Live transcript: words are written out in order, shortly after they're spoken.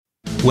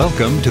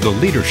Welcome to the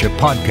Leadership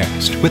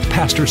Podcast with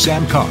Pastor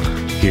Sam Carr.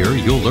 Here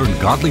you'll learn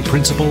godly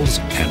principles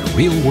and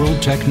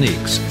real-world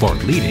techniques for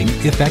leading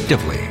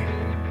effectively.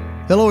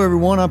 Hello,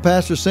 everyone. I'm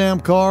Pastor Sam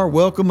Carr.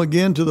 Welcome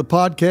again to the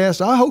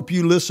podcast. I hope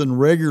you listen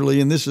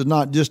regularly, and this is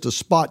not just a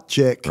spot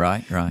check,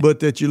 Right. but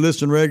that you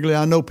listen regularly.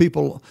 I know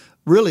people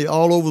really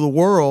all over the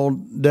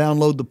world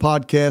download the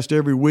podcast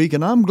every week,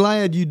 and I'm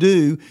glad you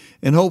do,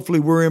 and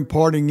hopefully we're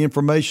imparting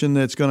information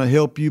that's going to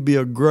help you be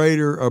a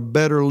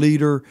better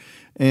leader,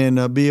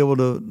 and be able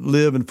to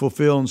live and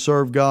fulfill and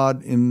serve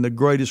God in the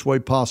greatest way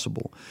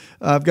possible.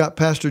 I've got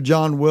Pastor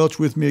John Welch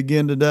with me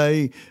again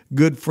today,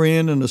 good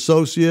friend and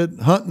associate,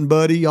 hunting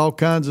buddy, all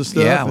kinds of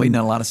stuff. Yeah, we've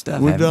done a lot of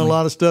stuff. We've done a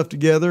lot of stuff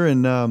together,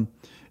 and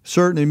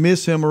certainly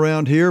miss him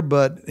around here,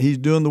 but he's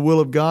doing the will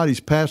of God. He's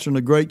pastoring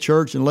a great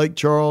church in Lake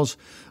Charles,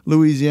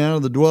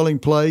 Louisiana, the dwelling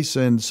place.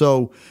 And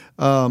so,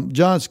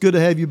 John, it's good to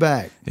have you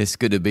back. It's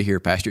good to be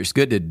here, Pastor. It's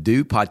good to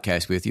do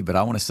podcasts with you, but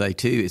I want to say,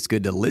 too, it's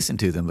good to listen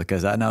to them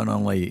because I not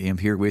only am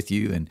here with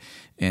you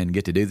and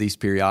get to do these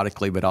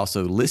periodically, but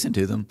also listen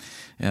to them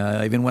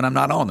even when I'm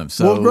not on them.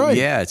 So, well, great.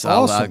 Yeah, it's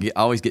awesome. I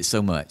always get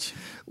so much.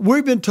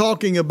 We've been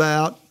talking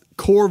about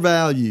core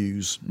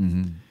values,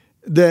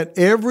 that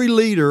every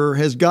leader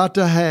has got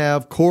to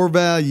have core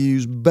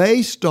values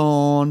based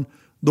on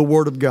the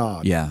Word of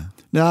God. Yeah.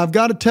 Now, I've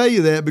got to tell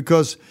you that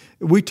because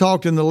we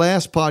talked in the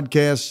last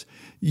podcast,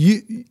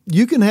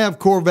 you can have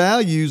core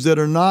values that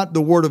are not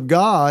the Word of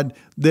God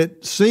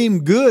that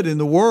seem good in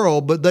the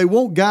world, but they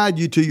won't guide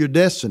you to your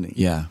destiny.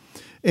 Yeah.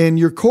 And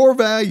your core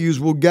values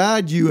will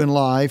guide you in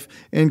life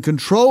and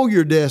control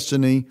your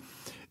destiny,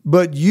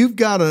 but you've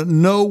got to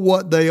know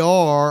what they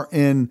are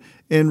and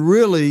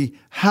really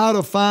how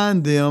to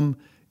find them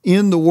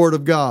in the Word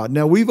of God.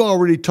 Now, we've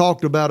already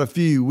talked about a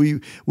few.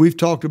 We've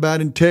talked about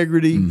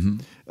integrity.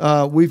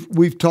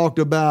 We've talked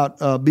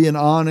about being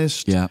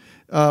honest. Yeah.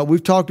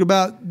 We've talked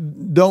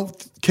about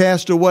don't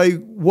cast away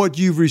what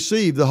you've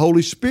received, the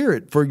Holy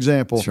Spirit, for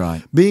example. That's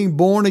right. Being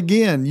born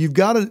again. You've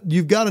got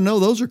to know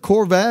those are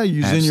core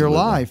values in your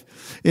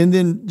life. And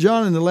then,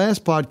 John, in the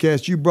last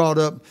podcast, you brought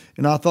up,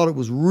 and I thought it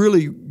was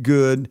really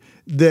good,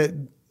 that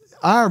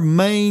our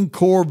main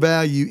core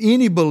value,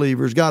 any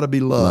believer's got to be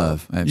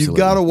love. Absolutely. You've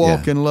got to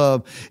walk in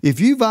love.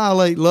 If you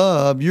violate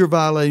love, you're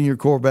violating your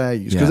core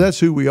values because that's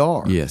who we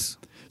are. Yes.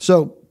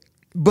 So,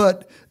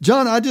 but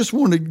John, I just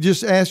want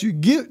to ask you,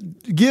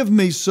 give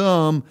me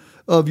some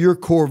of your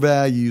core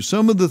values,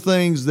 some of the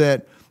things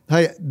that,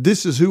 hey,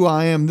 this is who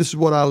I am. This is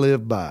what I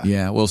live by.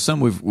 Yeah, well,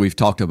 some we've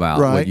talked about,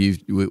 right.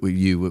 what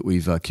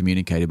we've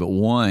communicated, but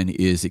one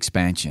is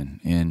expansion,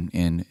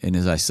 and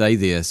as I say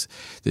this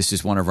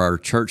is one of our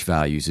church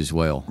values as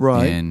well,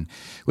 right? And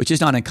which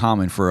is not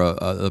uncommon for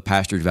a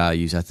pastor's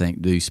values. I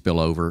think do spill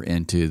over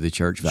into the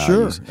church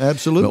values. Sure,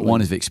 absolutely. But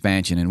one is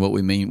expansion, and what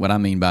I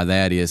mean by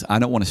that is I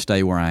don't want to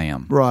stay where I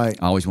am. Right.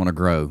 I always want to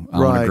grow. I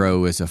want to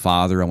grow as a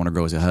father. I want to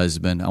grow as a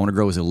husband. I want to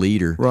grow as a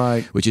leader.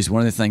 Right. Which is one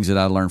of the things that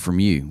I learned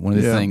from you. One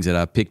of the things that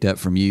I picked up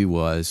from you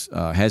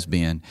has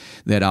been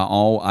that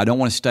I don't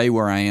want to stay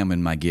where I am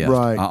in my gift.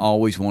 Right. I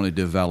always want to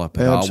develop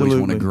it. Absolutely. I always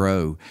want to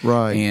grow.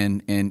 Right.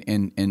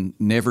 And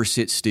never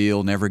sit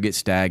still, never get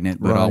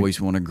stagnant, but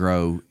always want to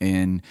grow.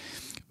 And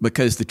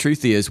because the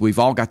truth is, we've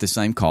all got the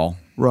same call.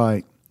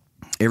 Right.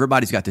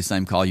 Everybody's got the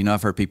same call. You know,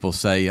 I've heard people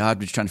say, I'm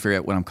just trying to figure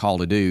out what I'm called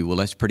to do. Well,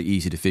 that's pretty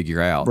easy to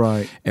figure out.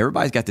 Right.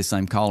 Everybody's got the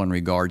same call in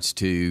regards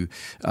to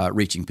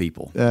reaching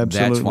people.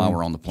 Absolutely. That's why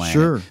we're on the planet.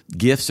 Sure.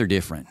 Gifts are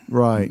different.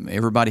 Right.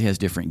 Everybody has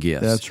different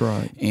gifts. That's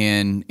right.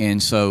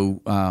 And so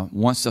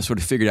once I sort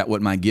of figured out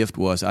what my gift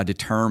was, I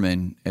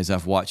determined, as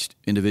I've watched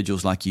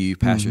individuals like you,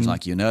 pastors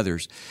like you and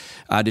others,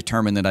 I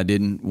determined that I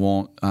didn't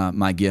want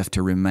my gift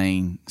to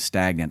remain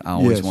stagnant. I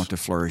always want to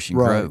flourish and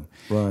grow.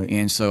 Right.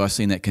 And so I've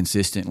seen that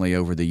consistently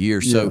over the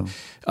years. So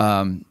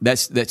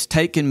that's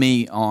taken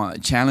me on,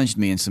 challenged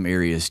me in some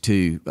areas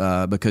too,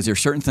 because there are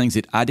certain things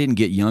that I didn't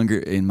get younger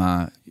in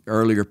my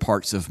earlier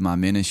parts of my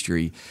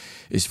ministry,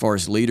 as far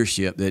as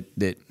leadership,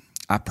 that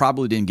I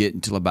probably didn't get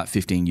until about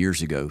 16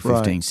 years ago.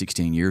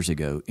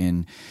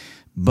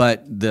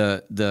 But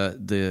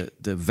the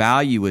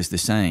value is the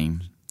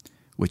same,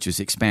 which is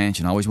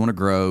expansion. I always want to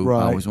grow.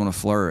 Right. I always want to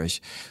flourish.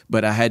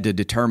 But I had to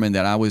determine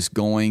that I was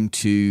going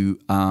to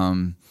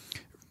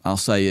I'll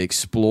say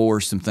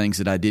explore some things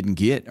that I didn't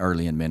get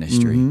early in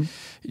ministry,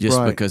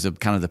 just because of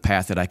kind of the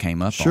path that I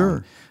came up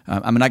on.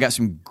 I mean, I got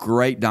some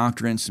great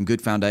doctrine, some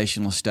good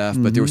foundational stuff,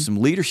 but there were some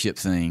leadership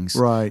things,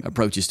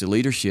 approaches to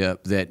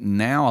leadership that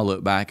now I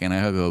look back and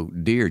I go,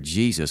 dear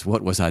Jesus,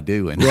 what was I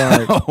doing?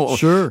 Right.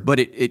 Sure. But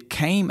it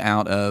came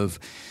out of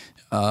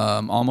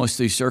almost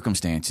through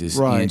circumstances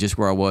and just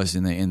where I was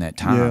in that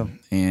time.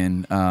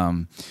 And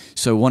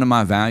so one of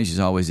my values is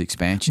always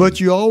expansion. But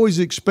you always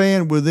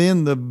expand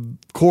within the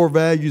core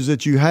values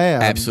that you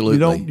have.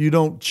 Absolutely. You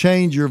don't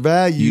change your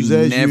values you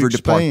as never you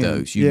expand. depart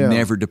those. You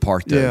never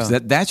depart those. Yeah.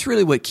 That's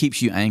really what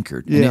keeps you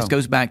anchored. And it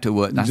goes back to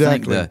what I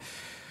think the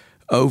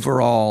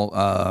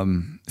overall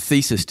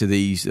thesis to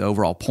these, the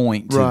overall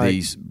point to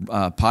these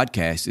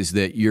podcasts is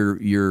that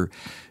your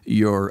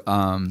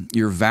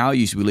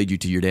values will lead you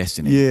to your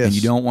destiny. Yes. And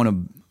you don't want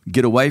to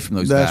get away from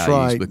those That's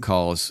values right.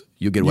 because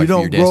you'll get away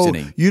from your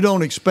destiny. You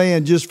don't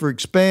expand just for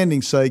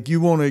expanding's sake. You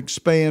want to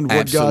expand what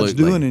Absolutely. God's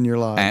doing in your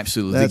life.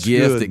 Absolutely. That's the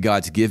gift good. that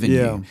God's given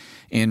you.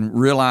 And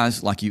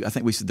realize, like I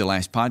think we said the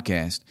last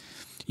podcast,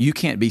 you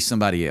can't be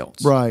somebody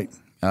else. Right.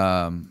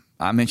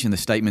 I mentioned the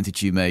statement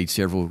that you made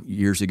several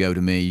years ago to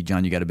me,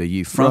 John, you got to be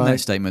you. From that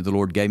statement, the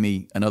Lord gave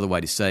me another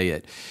way to say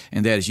it,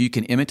 and that is you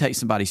can imitate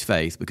somebody's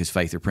faith because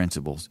faith are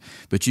principles,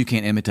 but you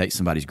can't imitate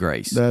somebody's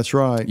grace. That's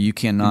right. You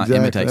cannot Exactly.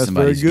 imitate That's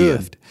somebody's very good.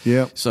 gift.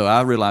 Yep. So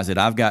I realized that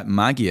I've got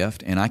my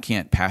gift, and I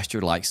can't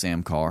pastor like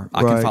Sam Carr.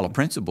 I can follow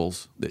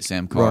principles that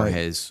Sam Carr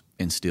has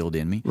instilled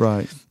in me.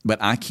 Right. But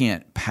I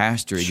can't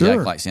pastor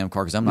exactly like Sam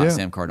Carr because I'm not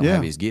Sam Carr. I don't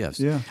have his gifts.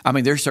 Yeah. I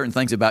mean, there's certain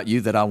things about you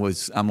that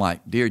I'm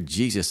like, dear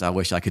Jesus, I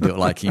wish I could do it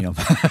like him.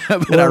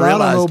 But Well, I realized,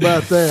 I don't know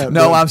about that.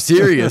 No, but- I'm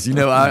serious.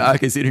 I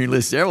can sit here and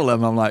list several of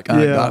them. I'm like, I'm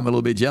Yeah. a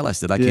little bit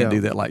jealous that I can't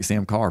do that like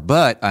Sam Carr.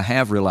 But I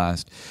have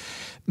realized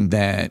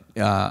that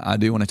I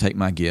do want to take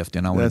my gift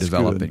and I want That's to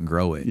develop good. it and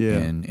grow it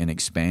and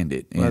expand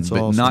it. That's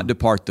but awesome. not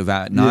depart the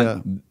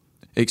value.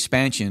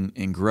 Expansion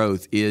and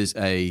growth is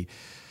a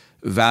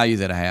value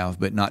that I have,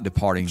 but not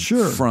departing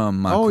from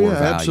my core values.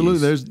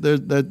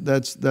 Absolutely.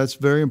 That's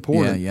very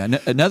important. Yeah.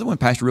 Another one,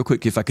 Pastor, real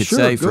quick, if I could Sure,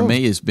 say, go. for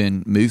me, has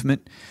been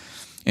movement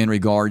in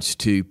regards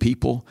to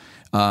people.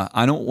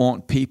 I don't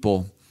want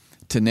people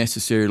to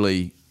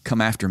necessarily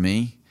come after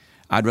me.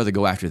 I'd rather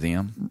go after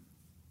them.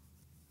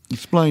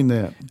 Explain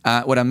that.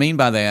 What I mean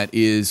by that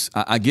is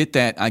I get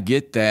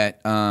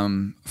that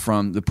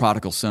from the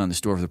prodigal son, the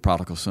story of the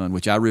prodigal son,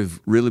 which I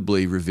really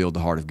believe revealed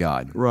the heart of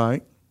God.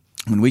 Right.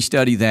 When we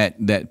study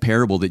that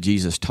parable that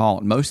Jesus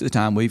taught, most of the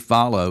time we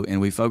follow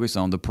and we focus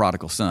on the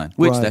prodigal son,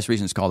 which that's the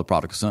reason it's called the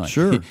prodigal son.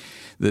 Sure.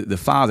 The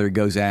father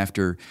goes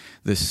after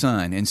the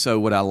son. And so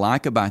what I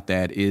like about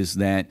that is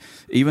that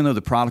even though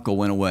the prodigal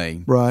went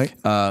away,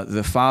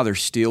 the father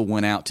still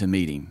went out to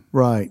meet him.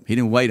 Right. He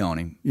didn't wait on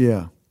him.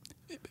 Yeah.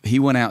 He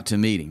went out to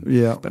meet him.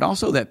 Yeah. But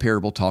also that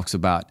parable talks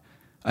about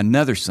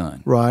another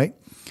son. Right.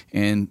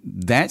 And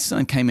that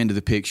son came into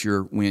the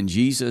picture when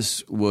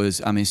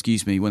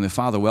when the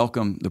father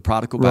welcomed the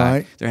prodigal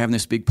back. They're having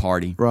this big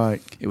party.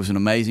 Right. It was an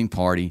amazing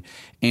party.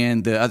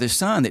 And the other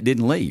son that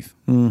didn't leave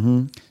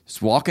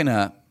is walking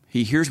up.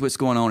 He hears what's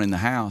going on in the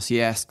house. He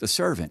asks the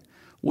servant,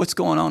 "What's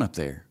going on up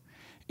there?"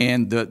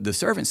 And the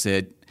servant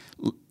said,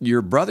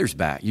 "Your brother's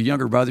back. Your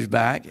younger brother's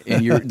back,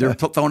 and they're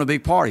throwing a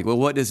big party." Well,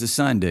 what does the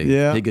son do?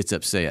 Yeah. He gets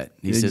upset.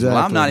 He says, "Well,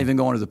 I'm not even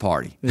going to the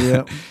party."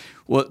 Yeah.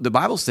 Well, the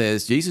Bible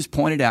says, Jesus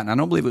pointed out, and I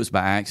don't believe it was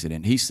by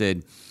accident, he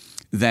said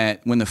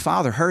that when the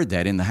father heard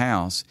that in the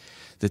house,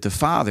 that the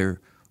father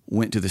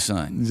went to the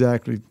son.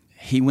 Exactly.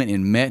 He went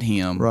and met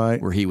him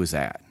where he was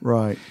at.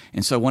 Right.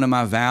 And so one of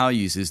my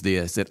values is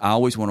this, that I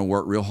always want to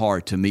work real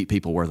hard to meet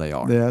people where they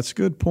are. Yeah, that's a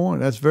good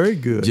point. That's very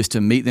good. Just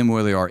to meet them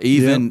where they are,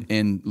 even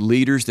in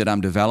leaders that I'm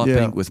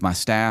developing with my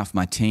staff,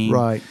 my team.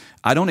 Right.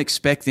 I don't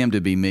expect them to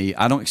be me.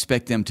 I don't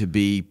expect them to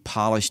be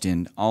polished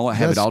and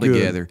have it all good.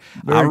 together.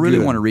 Very I really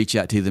good. want to reach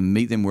out to them,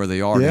 meet them where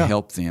they are to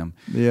help them.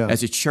 Yeah.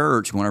 As a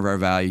church, one of our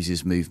values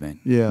is movement.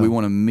 Yeah. We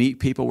want to meet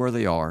people where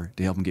they are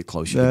to help them get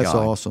closer to God. That's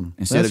awesome.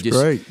 Instead That's of just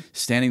great.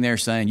 standing there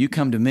saying, "You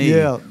come to me,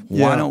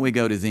 why don't we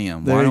go to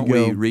them? There Why you don't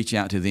we go. reach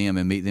out to them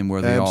and meet them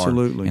where they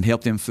Absolutely. are and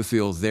help them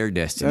fulfill their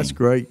destiny?" That's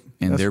great.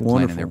 And That's their plan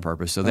wonderful. and their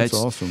purpose. So That's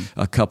that's awesome.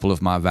 a couple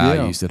of my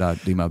values that I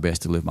do my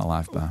best to live my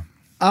life by.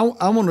 I'm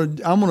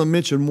gonna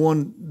mention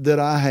one that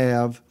I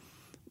have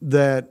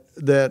that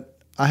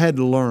I had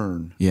to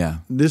learn. Yeah.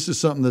 This is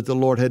something that the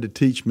Lord had to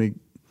teach me,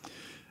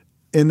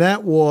 and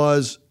that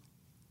was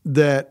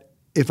that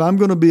if I'm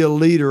going to be a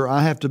leader,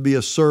 I have to be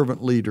a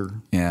servant leader.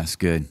 Yeah, that's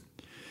good.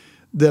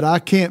 That I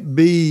can't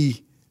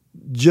be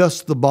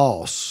just the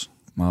boss.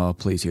 Oh,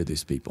 please hear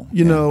these people.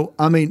 You know,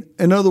 I mean,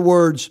 in other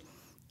words,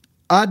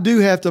 I do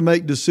have to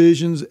make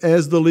decisions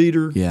as the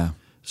leader. Yeah.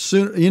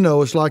 Soon,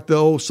 it's like the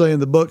old saying,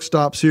 "The buck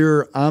stops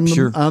here." I'm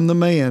the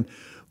man,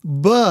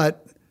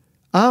 but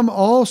I'm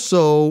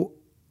also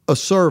a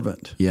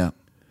servant. Yeah.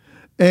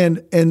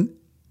 And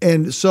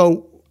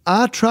so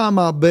I try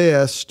my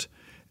best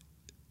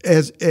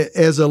as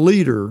a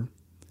leader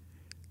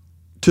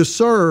to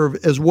serve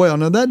as well.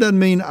 Now that doesn't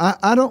mean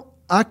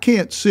I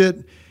can't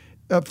sit.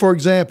 For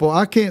example,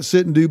 I can't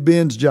sit and do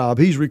Ben's job.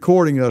 He's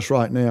recording us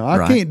right now.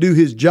 I can't do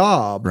his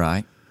job.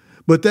 Right.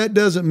 But that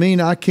doesn't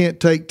mean I can't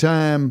take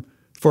time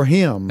for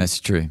him. That's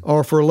true.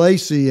 Or for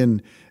Lacey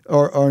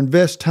or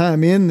invest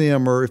time in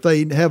them, or if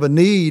they have a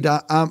need,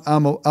 I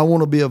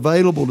want to be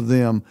available to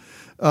them.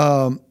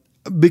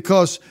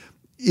 Because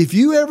if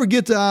you ever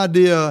get the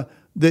idea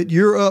that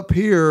you're up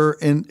here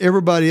and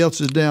everybody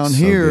else is down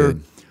here,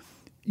 good.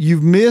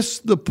 You've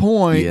missed the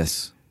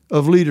point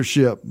of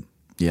leadership.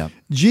 Yeah.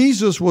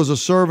 Jesus was a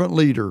servant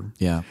leader.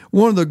 Yeah.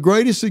 One of the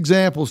greatest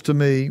examples to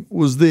me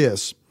was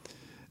this.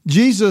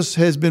 Jesus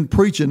has been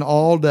preaching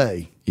all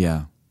day.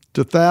 Yeah.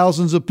 To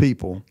thousands of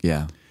people.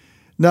 Yeah.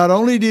 Not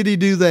only did he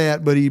do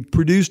that, but he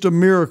produced a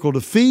miracle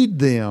to feed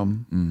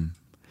them.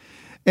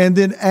 And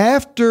then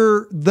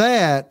after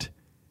that,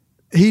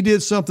 he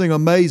did something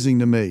amazing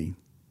to me.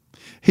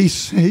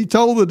 He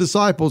told the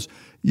disciples,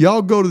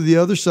 y'all go to the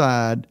other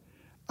side.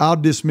 I'll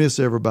dismiss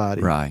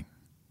everybody. Right.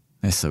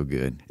 That's so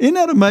good. Isn't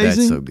that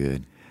amazing? That's so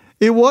good.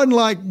 It wasn't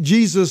like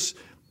Jesus,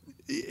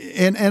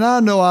 and I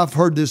know I've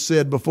heard this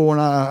said before,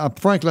 and I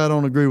frankly, I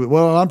don't agree with it.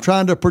 Well, I'm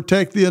trying to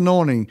protect the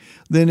anointing.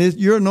 Then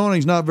your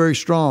anointing's not very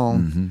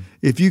strong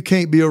if you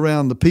can't be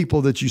around the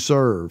people that you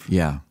serve.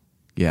 Yeah.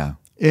 Yeah.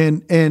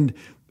 And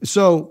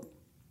so,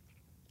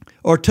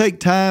 or take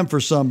time for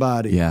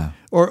somebody. Yeah.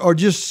 Or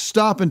just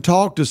stop and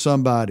talk to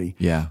somebody.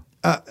 Yeah.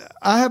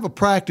 I have a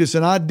practice,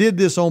 and I did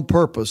this on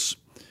purpose.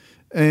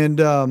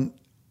 And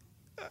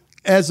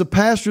as a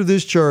pastor of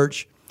this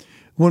church,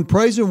 when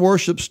praise and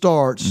worship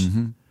starts,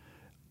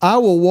 I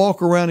will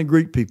walk around and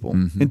greet people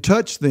and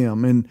touch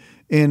them,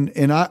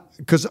 and I,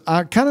 because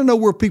I kind of know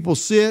where people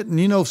sit, and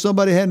if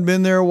somebody hadn't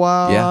been there a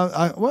while,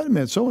 I wait a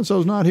minute, so and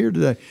so's not here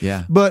today.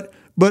 Yeah. But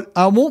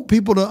I want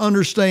people to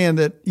understand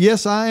that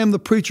yes, I am the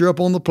preacher up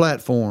on the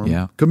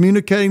platform,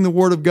 communicating the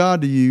Word of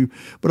God to you,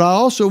 but I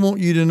also want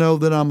you to know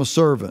that I'm a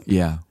servant.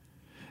 Yeah.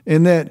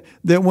 And that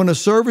when a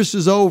service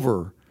is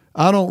over,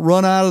 I don't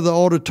run out of the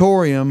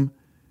auditorium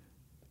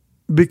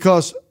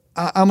because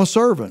I'm a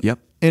servant. Yep.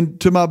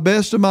 And to my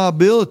best of my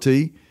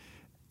ability,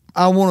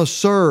 I want to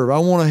serve. I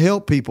want to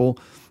help people.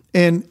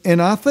 And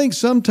I think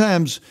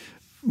sometimes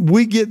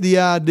we get the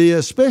idea,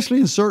 especially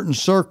in certain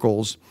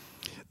circles,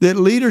 that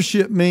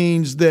leadership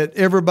means that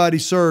everybody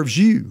serves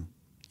you.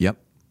 Yep.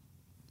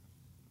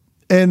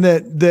 And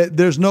that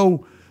there's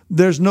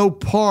no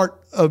part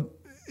of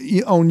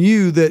on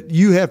you that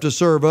you have to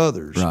serve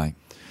others. Right.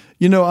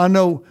 I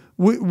know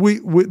we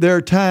there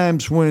are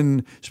times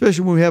when,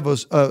 especially when we have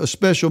a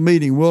special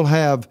meeting, we'll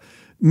have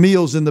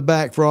meals in the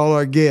back for all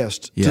our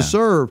guests to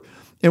serve,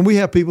 and we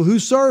have people who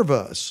serve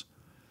us.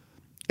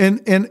 And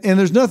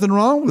there's nothing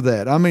wrong with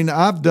that. I mean,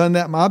 I've done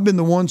that. I've been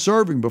the one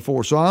serving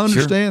before, so I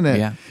understand that.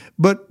 Yeah.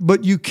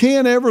 But you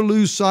can't ever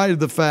lose sight of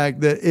the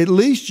fact that at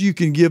least you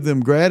can give them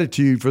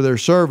gratitude for their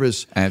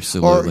service.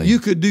 Absolutely. Or you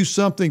could do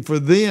something for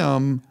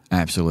them.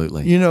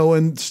 Absolutely.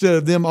 Instead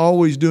of them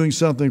always doing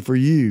something for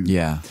you.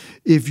 Yeah.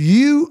 If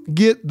your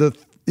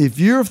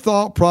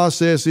thought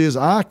process is,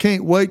 I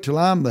can't wait till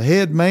I'm the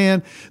head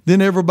man, then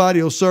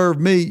everybody will serve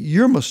me,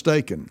 you're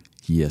mistaken.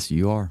 Yes,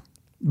 you are.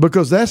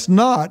 Because that's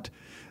not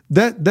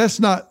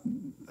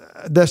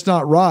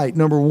right,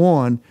 number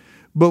one.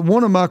 But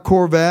one of my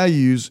core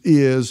values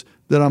is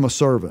that I'm a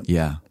servant.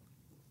 Yeah.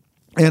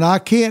 And I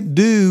can't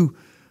do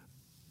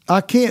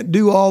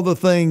all the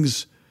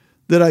things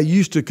that I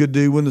used to could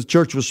do when the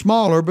church was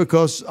smaller,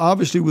 because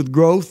obviously with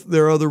growth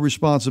there are other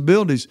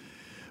responsibilities.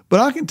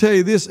 But I can tell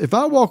you this: if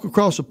I walk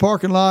across a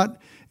parking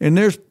lot and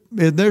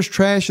there's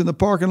trash in the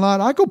parking lot,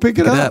 I go pick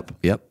it up.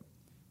 Yep.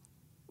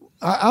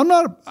 I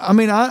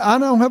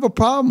don't have a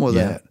problem with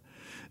that.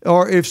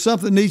 Or if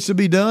something needs to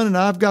be done and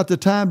I've got the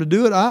time to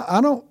do it,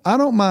 I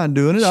don't mind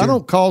doing it. Sure. I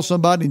don't call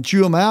somebody and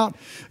chew them out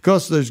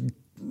because there's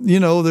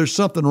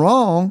something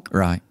wrong.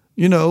 Right.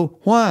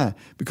 Why?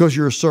 Because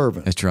you're a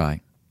servant. That's right.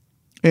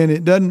 And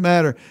it doesn't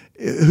matter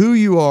who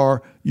you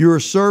are, you're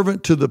a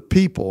servant to the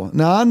people.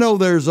 Now, I know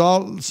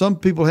some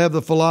people have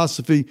the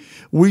philosophy,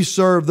 we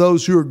serve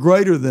those who are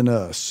greater than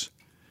us.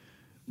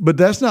 But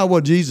that's not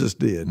what Jesus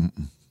did.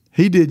 Mm-mm.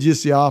 He did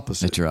just the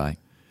opposite. That's right.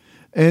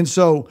 And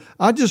so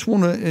I just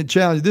want to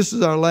challenge, this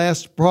is our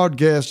last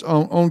podcast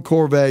on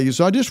core values.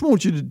 So I just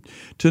want you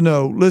to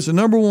know, listen,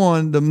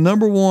 the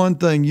number one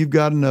thing you've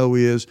got to know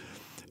is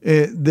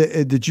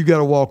that you got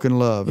to walk in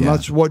love. And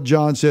that's what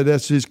John said.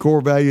 That's his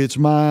core value. It's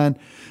mine.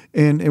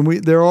 And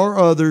there are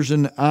others,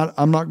 and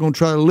I'm not going to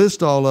try to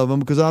list all of them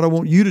because I don't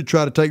want you to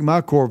try to take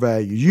my core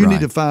values. You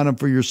need to find them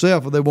for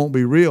yourself or they won't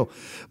be real.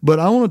 But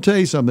I want to tell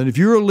you something. If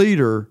you're a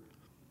leader,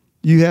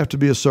 you have to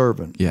be a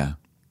servant. Yeah.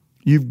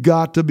 You've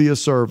got to be a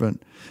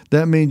servant.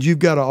 That means you've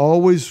got to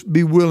always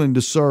be willing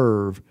to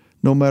serve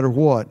no matter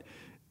what.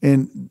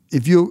 And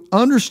if you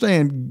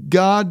understand,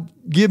 God,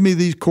 give me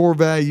these core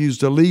values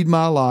to lead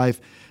my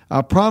life,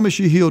 I promise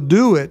you He'll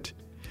do it.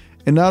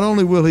 And not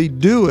only will He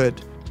do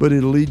it, but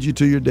it'll lead you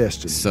to your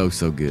destiny.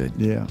 So good.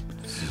 Yeah.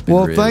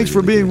 Well, really, thanks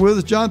for really being good. with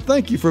us, John.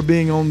 Thank you for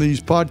being on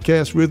these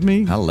podcasts with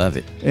me. I love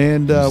it.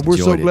 And we're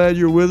so glad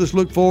you're with us.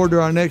 Look forward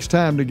to our next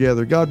time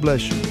together. God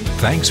bless you.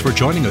 Thanks for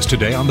joining us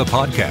today on the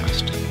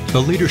podcast.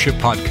 The Leadership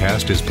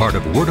Podcast is part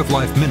of Word of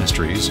Life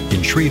Ministries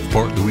in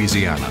Shreveport,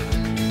 Louisiana.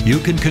 You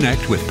can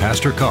connect with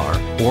Pastor Carr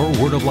or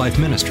Word of Life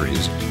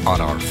Ministries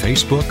on our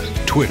Facebook,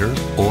 Twitter,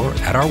 or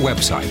at our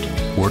website,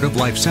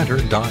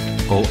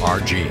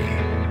 wordoflifecenter.org.